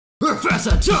If it's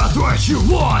a death wish you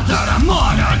want, then I'm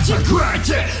honored to grant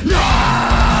it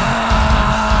now.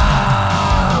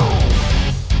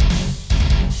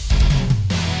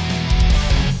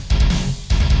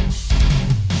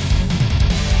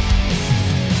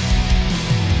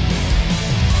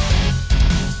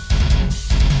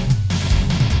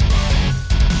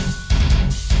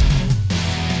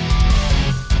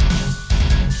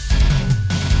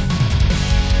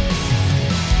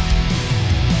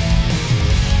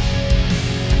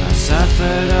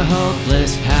 Suffered a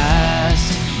hopeless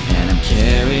past, and I'm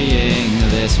carrying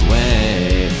this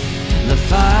weight. The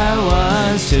fire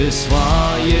wants to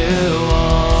swallow you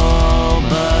all,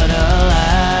 but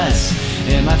alas,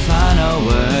 in my final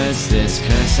words, this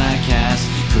curse I cast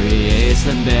creates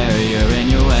the barrier in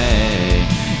your way.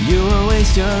 You will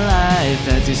waste your life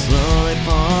as you slowly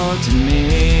fall to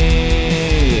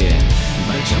me,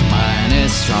 but your mind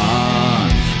is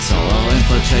strong, so I'll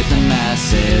infiltrate the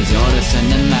masses. You're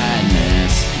descending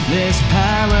madness. This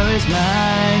power is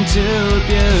mine to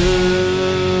abuse.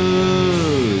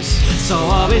 So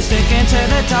I'll be sticking to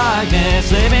the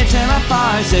darkness, living to my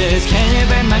farces. Can you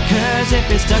break my curse if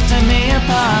you're stuck to me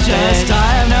apart? Just I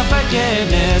have no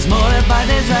forgiveness, molded by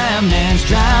these remnants.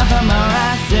 Drowned from my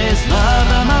wrath, this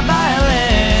love of my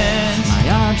violence.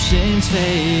 My options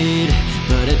fade,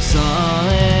 but it's all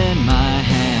in my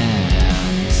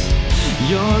hands.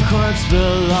 Your corpse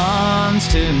belongs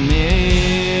to me.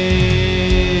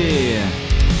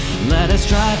 Let us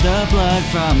drive the blood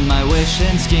from my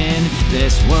wishing skin.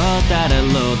 This world that I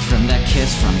loathe from that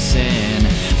kiss from sin.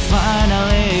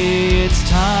 Finally, it's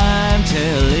time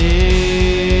to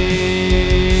leave.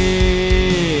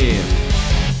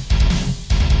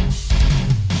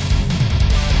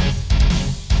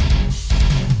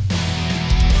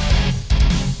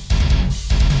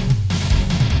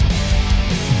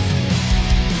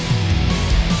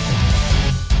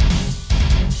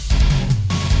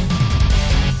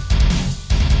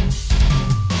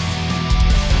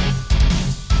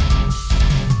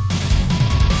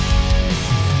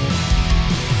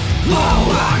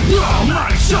 You'll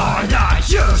make sure that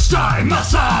you stay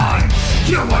missing.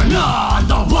 You are none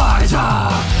the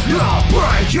wiser. You'll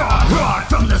break your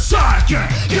heart from the second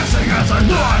kissing as I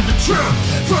learn the truth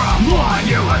from one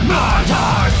you had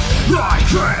murdered. I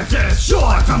crave this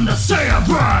joy from the sea of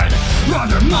red,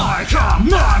 under my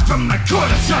command from the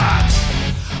courtesans.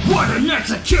 What an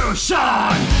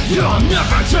execution! You'll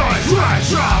never take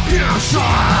retribution.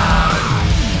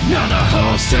 Now the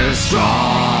host is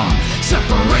strong.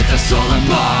 Separate the soul and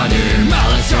body,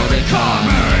 malice you're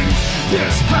becoming.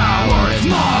 This power is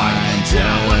mine to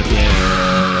abuse.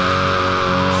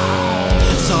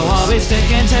 So I'll be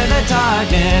sticking to the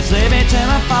darkness, living to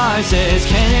my farces.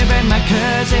 Can you break my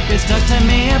curse if you're stuck to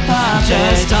me apart?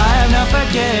 Just I have no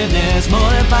forgiveness,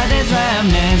 molded by these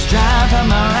remnants. Drowned from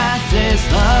my wrath, this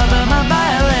love of my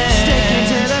violence.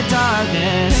 Sticking to the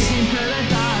darkness,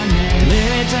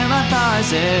 living to my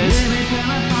farces.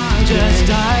 Just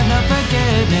I have no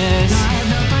forgiveness,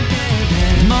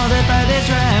 molded by these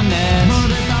remnants.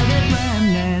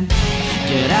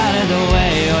 Get out of the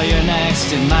way or you're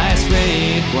next in my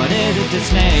spree. What is it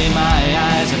that's made my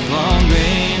eyes have grown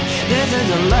green? This is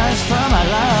a lust for my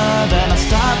love, and I'll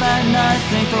stop at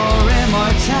nothing for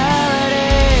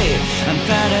immortality. I'm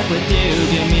fed up with you,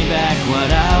 give me back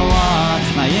what I want.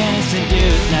 My innocent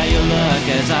youth, now you look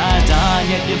as I dawn.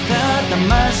 Yet you felt the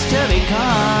must to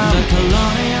become the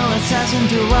colonial assassin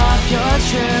to off your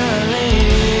truly.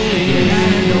 Get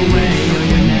out of the way or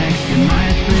you're next in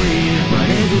my spree. What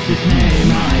is it that's made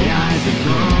my eyes have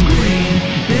grown green?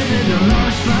 This is a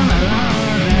loss for my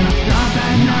love, and I'll stop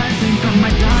at nothing from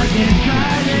my darkest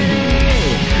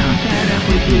tragedy. I'm fed up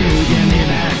with you, give me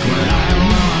back what I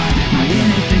want. My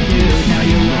innocent youth, now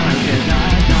you look as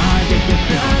I dawn. Yet you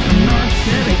felt the must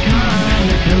to become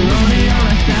the colonial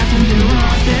assassin to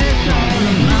off this soul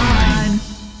of mine.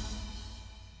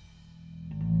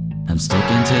 I'm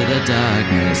sticking to the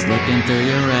darkness, looking through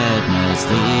your redness,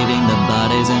 leaving the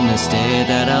bodies in the state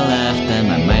that I left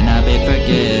them. I might not be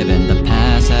forgiven, the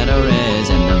past had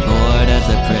arisen, the void as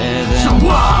a prison. So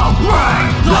I'll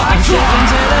break the I'm sticking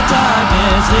to the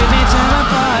darkness, leave me to my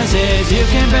farces. You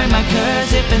can break my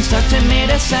curse, it's been stuck to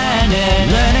me descending.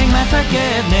 Learning my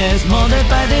forgiveness, molded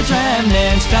by these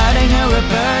remnants. Fighting a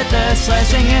rebirth, the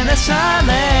slicing in the silence.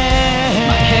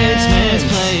 My hate's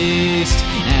misplaced,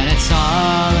 and it's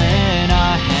all in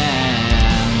our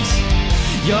hands.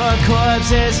 Your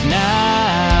corpse is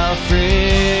now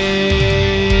free.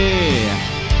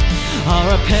 I'll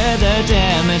repair the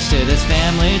damage to this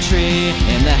family tree.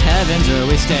 In the heavens where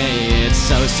we stay, it's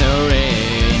so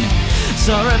serene.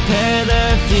 So repair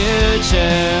the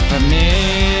future for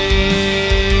me.